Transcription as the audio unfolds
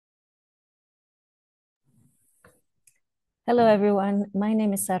Hello, everyone. My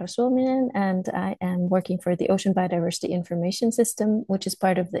name is Saara SUOMINEN, and I am working for the Ocean Biodiversity Information System, which is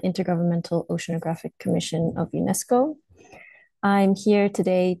part of the Intergovernmental Oceanographic Commission of UNESCO. I'm here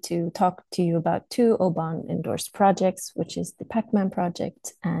today to talk to you about two OBON endorsed projects, which is the PacMAN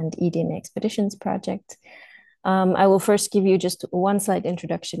project and eDNA Expeditions project. I will first give you just one slide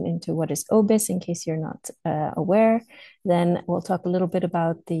introduction into what is OBIS in case you're not aware. Then we'll talk a little bit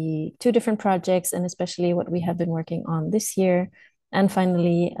about the two different projects and especially what we have been working on this year. And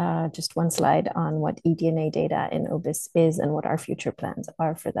finally, just one slide on what eDNA data in OBIS is and what our future plans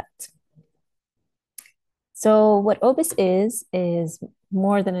are for that. So what OBIS is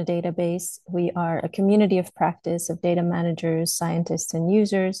more than a database. We are a community of practice of data managers, scientists, and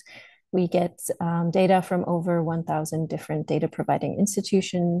users. We get data from over 1,000 different data providing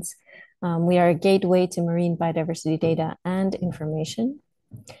institutions. We are a gateway to marine biodiversity data and information.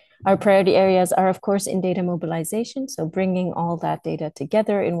 Our priority areas are, of course, in data mobilization, so bringing all that data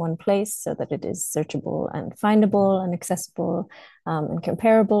together in one place so that it is searchable and findable and accessible and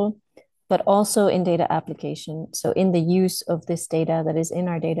comparable, but also in data application, so in the use of this data that is in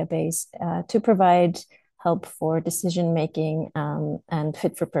our database to provide help for decision making and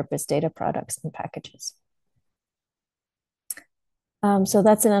fit for purpose data products and packages. So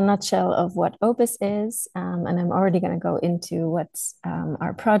that's in a nutshell of what OBIS is, and I'm already going to go into what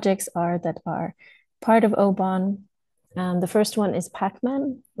our projects are that are part of OBON. The first one is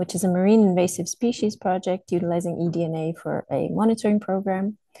PacMAN, which is a marine invasive species project utilizing eDNA for a monitoring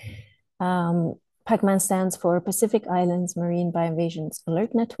program. PacMAN stands for Pacific Islands Marine Bioinvasions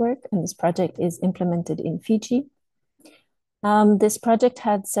Alert Network, and this project is implemented in Fiji. This project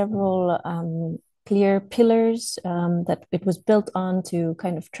had several clear pillars that it was built on to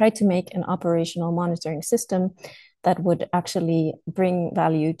kind of try to make an operational monitoring system that would actually bring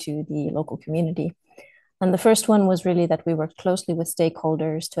value to the local community. And the first one was really that we worked closely with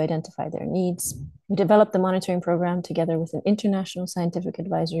stakeholders to identify their needs. We developed the monitoring program together with an international scientific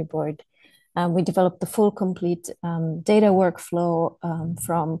advisory board. We developed the full complete data workflow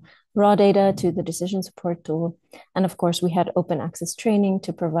from raw data to the decision support tool. And of course, we had open access training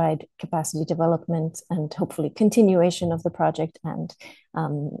to provide capacity development and hopefully continuation of the project and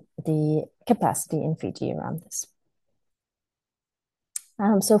the capacity in Fiji around this.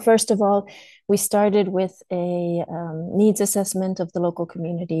 So first of all, we started with a needs assessment of the local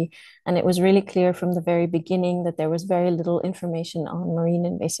community, and it was really clear from the very beginning that there was very little information on marine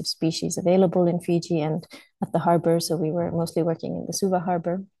invasive species available in Fiji and at the harbor, so we were mostly working in the Suva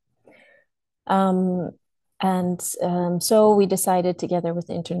harbor. So we decided together with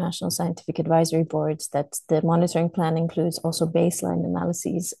the international scientific advisory boards that the monitoring plan includes also baseline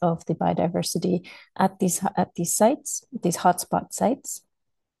analyses of the biodiversity at these sites, these hotspot sites.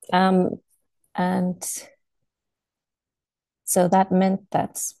 And so that meant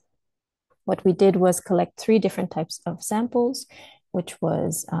that what we did was collect 3 different types of samples, which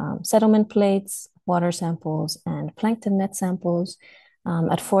was settlement plates, water samples, and plankton net samples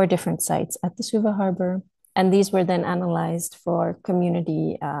at 4 different sites at the Suva harbor. And these were then analyzed for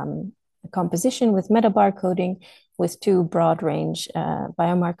community composition with metabar coding with 2 broad range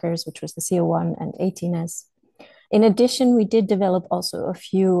biomarkers, which was the CO1 and 18S. In addition, we did develop also a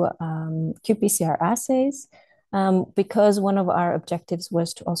few qPCR assays because one of our objectives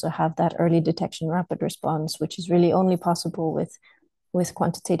was to also have that early detection rapid response, which is really only possible with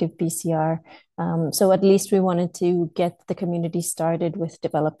quantitative PCR. So at least we wanted to get the community started with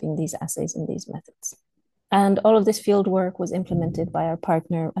developing these assays and these methods. And all of this field work was implemented by our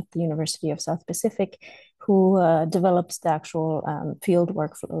partner at the University of South Pacific, who developed the actual field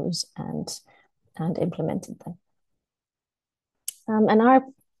workflows and implemented them. And our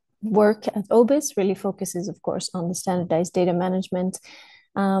work at OBIS really focuses, of course, on the standardized data management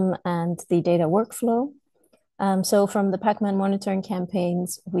and the data workflow. So from the PacMAN monitoring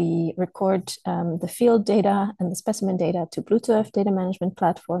campaigns, we record the field data and the specimen data to Bluetooth data management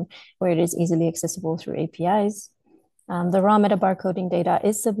platform, where it is easily accessible through APIs. The raw metabar coding data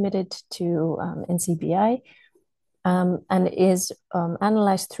is submitted to NCBI and is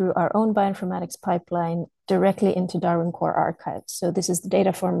analyzed through our own bioinformatics pipeline directly into Darwin Core archives. So this is the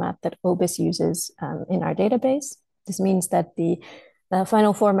data format that OBIS uses in our database. This means that the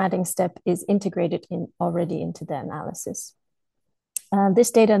final formatting step is integrated already into the analysis.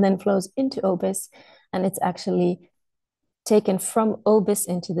 This data then flows into OBIS, and it's actually taken from OBIS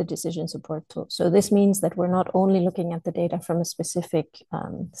into the decision support tool. So this means that we're not only looking at the data from a specific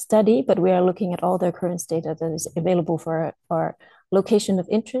study, but we are looking at all the occurrence data that is available for our location of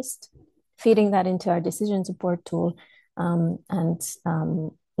interest, feeding that into our decision support tool, and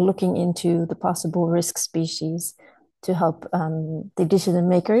looking into the possible risk species to help the decision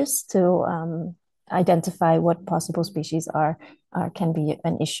makers to identify what possible species can be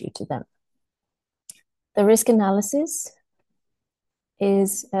an issue to them. The risk analysis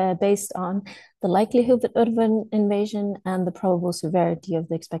is based on the likelihood of an invasion and the probable severity of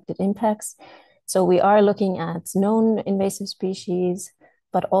the expected impacts. So we are looking at known invasive species,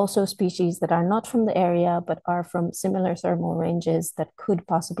 but also species that are not from the area, but are from similar thermal ranges that could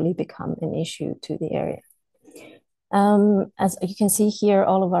possibly become an issue to the area. As you can see here,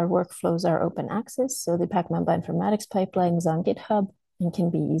 all of our workflows are open access. So the PacMAN bioinformatics pipeline is on GitHub and can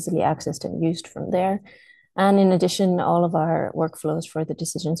be easily accessed and used from there. And in addition, all of our workflows for the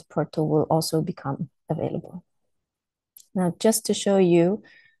decision support tool will also become available. Now, just to show you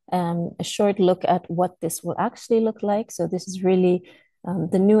a short look at what this will actually look like. So this is really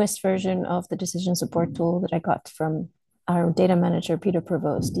the newest version of the decision support tool that I got from our data manager, Peter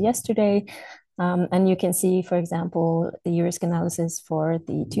Provost, yesterday. And you can see, for example, the risk analysis for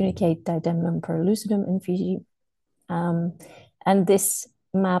the tunicate Didymnum perlucidum in Fiji. And this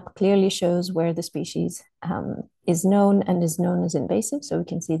map clearly shows where the species is known and is known as invasive. So we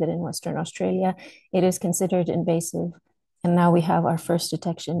can see that in Western Australia, it is considered invasive. And now we have our first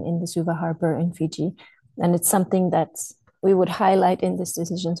detection in the Suva Harbor in Fiji. And it's something that we would highlight in this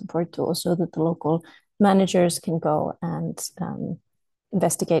decision support tool so that the local managers can go and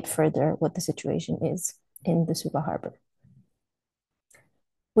investigate further what the situation is in the Suva Harbor.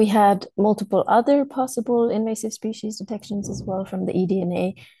 We had multiple other possible invasive species detections as well from the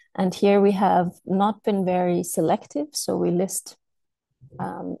eDNA. And here we have not been very selective. So we list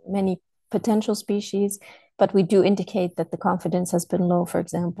many potential species, but we do indicate that the confidence has been low. For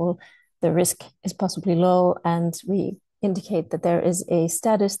example, the risk is possibly low, and we indicate that there is a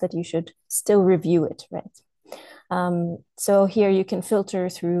status that you should still review it, right? So here you can filter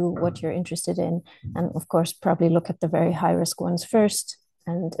through what you're interested in, and of course, probably look at the very high risk ones first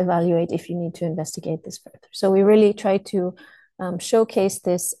and evaluate if you need to investigate this further. So we really try to showcase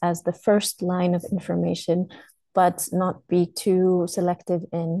this as the first line of information, but not be too selective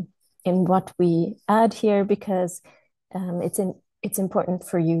in what we add here, because it's important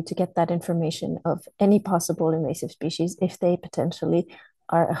for you to get that information of any possible invasive species if they potentially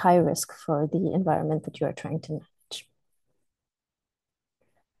are a high risk for the environment that you are trying to manage.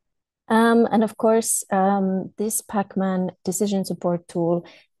 And of course, this PacMAN decision support tool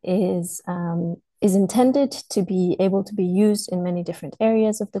is intended to be able to be used in many different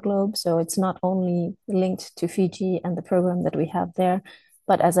areas of the globe. So it's not only linked to Fiji and the program that we have there,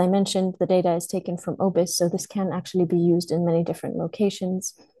 but as I mentioned, the data is taken from OBIS, so this can actually be used in many different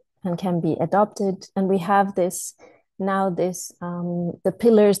locations and can be adopted. And we have the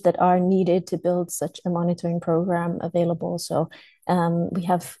pillars that are needed to build such a monitoring program available. So we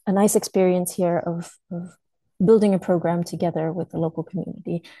have a nice experience here of building a program together with the local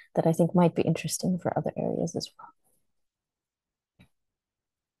community that I think might be interesting for other areas as well.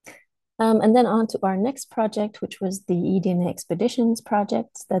 And then on to our next project, which was the eDNA Expeditions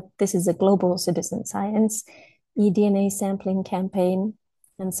project. This is a global citizen science eDNA sampling campaign.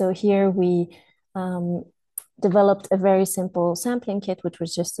 And so here we developed a very simple sampling kit, which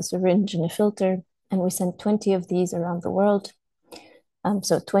was just a syringe and a filter. And we sent 20 of these around the world.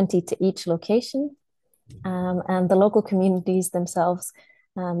 So 20 to each location. And the local communities themselves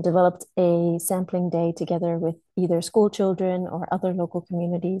developed a sampling day together with either school children or other local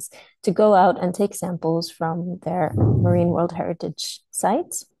communities to go out and take samples from their Marine World Heritage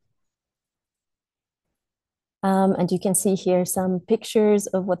sites. And you can see here some pictures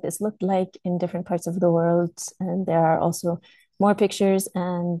of what this looked like in different parts of the world. And there are also more pictures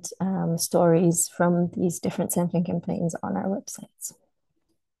and stories from these different sampling campaigns on our websites.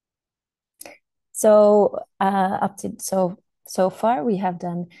 So so far, we have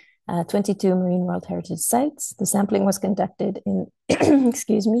done 22 Marine World Heritage sites. The sampling was conducted in,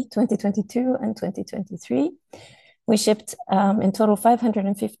 2022 and 2023. We shipped in total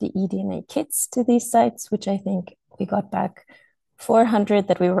 550 eDNA kits to these sites, which I think we got back 400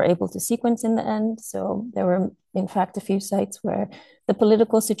 that we were able to sequence in the end. So there were, in fact, a few sites where the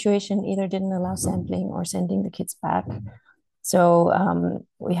political situation either didn't allow sampling or sending the kits back. So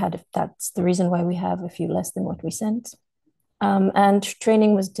that's the reason why we have a few less than what we sent. And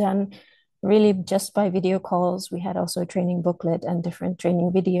training was done really just by video calls. We had also a training booklet and different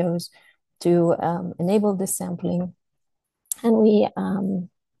training videos to enable this sampling. And we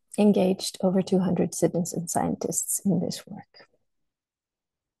engaged over 200 citizen scientists in this work.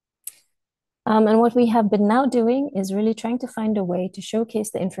 And what we have been now doing is really trying to find a way to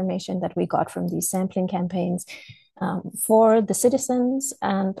showcase the information that we got from these sampling campaigns for the citizens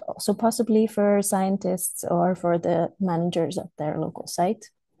and also possibly for scientists or for the managers at their local site.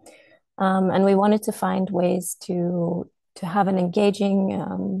 And we wanted to find ways to have an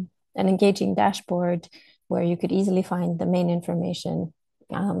engaging dashboard where you could easily find the main information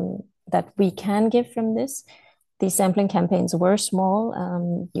that we can give from this. These sampling campaigns were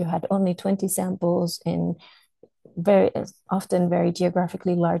small. You had only 20 samples in very often very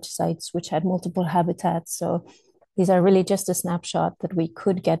geographically large sites, which had multiple habitats. So these are really just a snapshot that we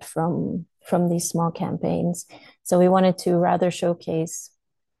could get from these small campaigns. So we wanted to rather showcase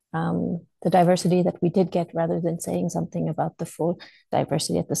the diversity that we did get rather than saying something about the full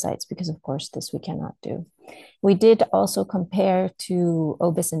diversity at the sites, because of course this we cannot do. We did also compare to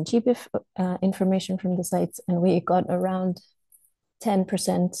OBIS and GBIF information from the sites, and we got around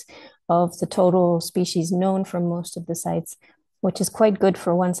 10% of the total species known from most of the sites, which is quite good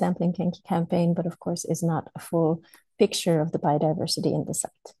for one sampling campaign, but of course is not a full picture of the biodiversity in the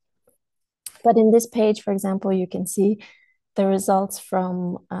site. But in this page, for example, you can see the results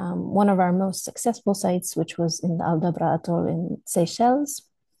from one of our most successful sites, which was in the Aldabra Atoll in Seychelles.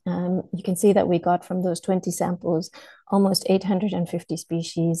 You can see that we got from those 20 samples almost 850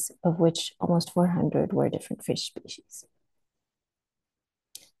 species, of which almost 400 were different fish species.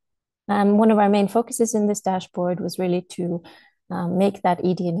 One of our main focuses in this dashboard was really to make that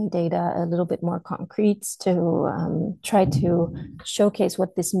eDNA data a little bit more concrete, to try to showcase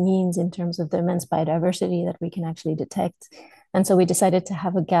what this means in terms of the immense biodiversity that we can actually detect. And so we decided to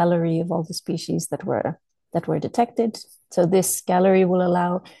have a gallery of all the species that were detected. So this gallery will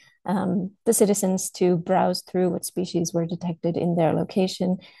allow the citizens to browse through what species were detected in their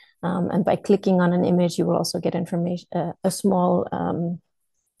location. And by clicking on an image, you will also get information, a small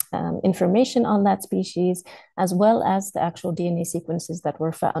information on that species, as well as the actual DNA sequences that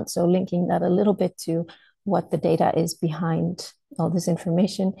were found. So linking that a little bit to what the data is behind all this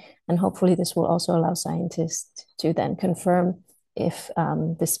information. And hopefully this will also allow scientists to then confirm if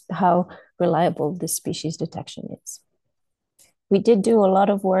how reliable this species detection is. We did do a lot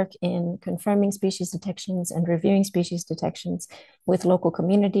of work in confirming species detections and reviewing species detections with local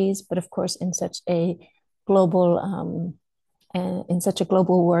communities, but of course in such a global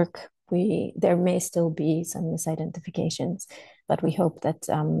work, there may still be some misidentifications, but we hope that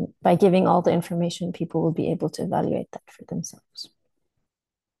by giving all the information, people will be able to evaluate that for themselves.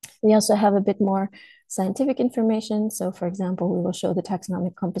 We also have a bit more scientific information. So for example, we will show the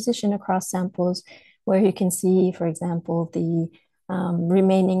taxonomic composition across samples, where you can see, for example, the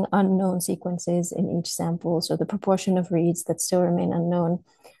remaining unknown sequences in each sample. So the proportion of reads that still remain unknown,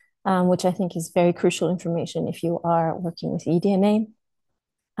 which I think is very crucial information if you are working with eDNA.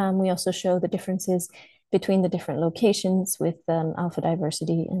 We also show the differences between the different locations with alpha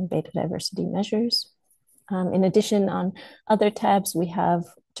diversity and beta diversity measures. In addition, on other tabs, we have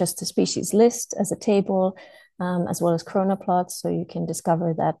just the species list as a table, as well as chronoplots, so you can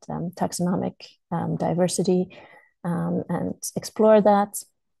discover that taxonomic diversity and explore that.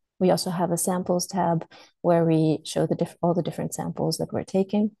 We also have a samples tab where we show all the different samples that were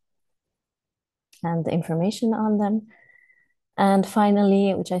taken and the information on them. And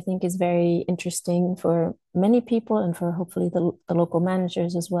finally, which I think is very interesting for many people and for hopefully the local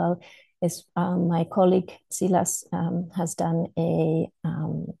managers as well, is my colleague Silas has done a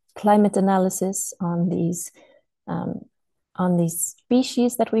climate analysis on these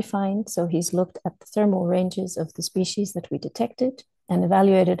species that we find. So he's looked at the thermal ranges of the species that we detected and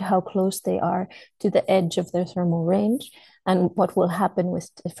evaluated how close they are to the edge of their thermal range and what will happen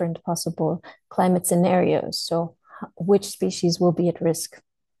with different possible climate scenarios. So which species will be at risk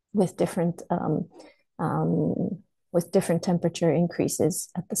with different temperature increases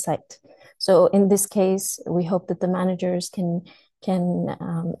at the site. So in this case, we hope that the managers can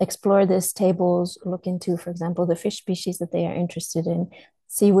explore these tables, look into, for example, the fish species that they are interested in,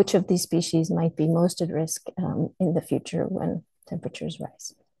 see which of these species might be most at risk in the future when temperatures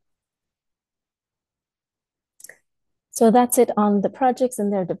rise. So that's it on the projects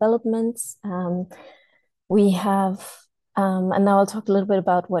and their developments. We have, and now I'll talk a little bit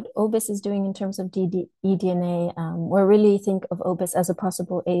about what OBIS is doing in terms of eDNA. We really think of OBIS as a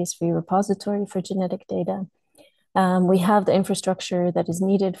possible AS3 repository for genetic data. We have the infrastructure that is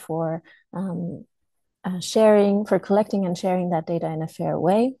needed for collecting and sharing that data in a fair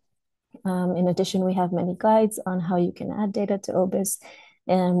way. In addition, we have many guides on how you can add data to OBIS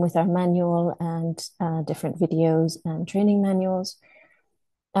with our manual and different videos and training manuals.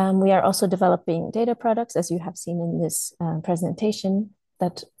 We are also developing data products, as you have seen in this presentation.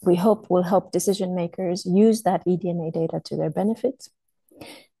 that we hope will help decision makers use that eDNA data to their benefit.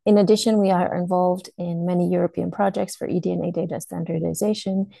 In addition, we are involved in many European projects for eDNA data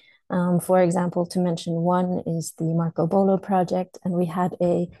standardization. For example, to mention one is the Marco Polo project, and we had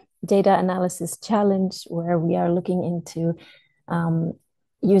a data analysis challenge where we are looking into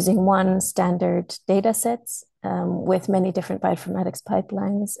using one standard data sets with many different bioinformatics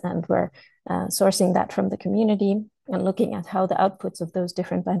pipelines, and we're sourcing that from the community and looking at how the outputs of those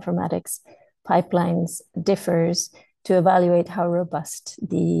different bioinformatics pipelines differs to evaluate how robust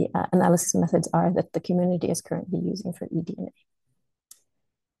the analysis methods are that the community is currently using for eDNA.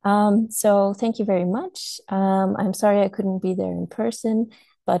 So thank you very much. I'm sorry I couldn't be there in person,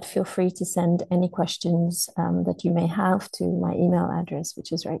 but feel free to send any questions that you may have to my email address,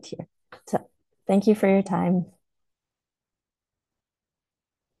 which is right here. So thank you for your time.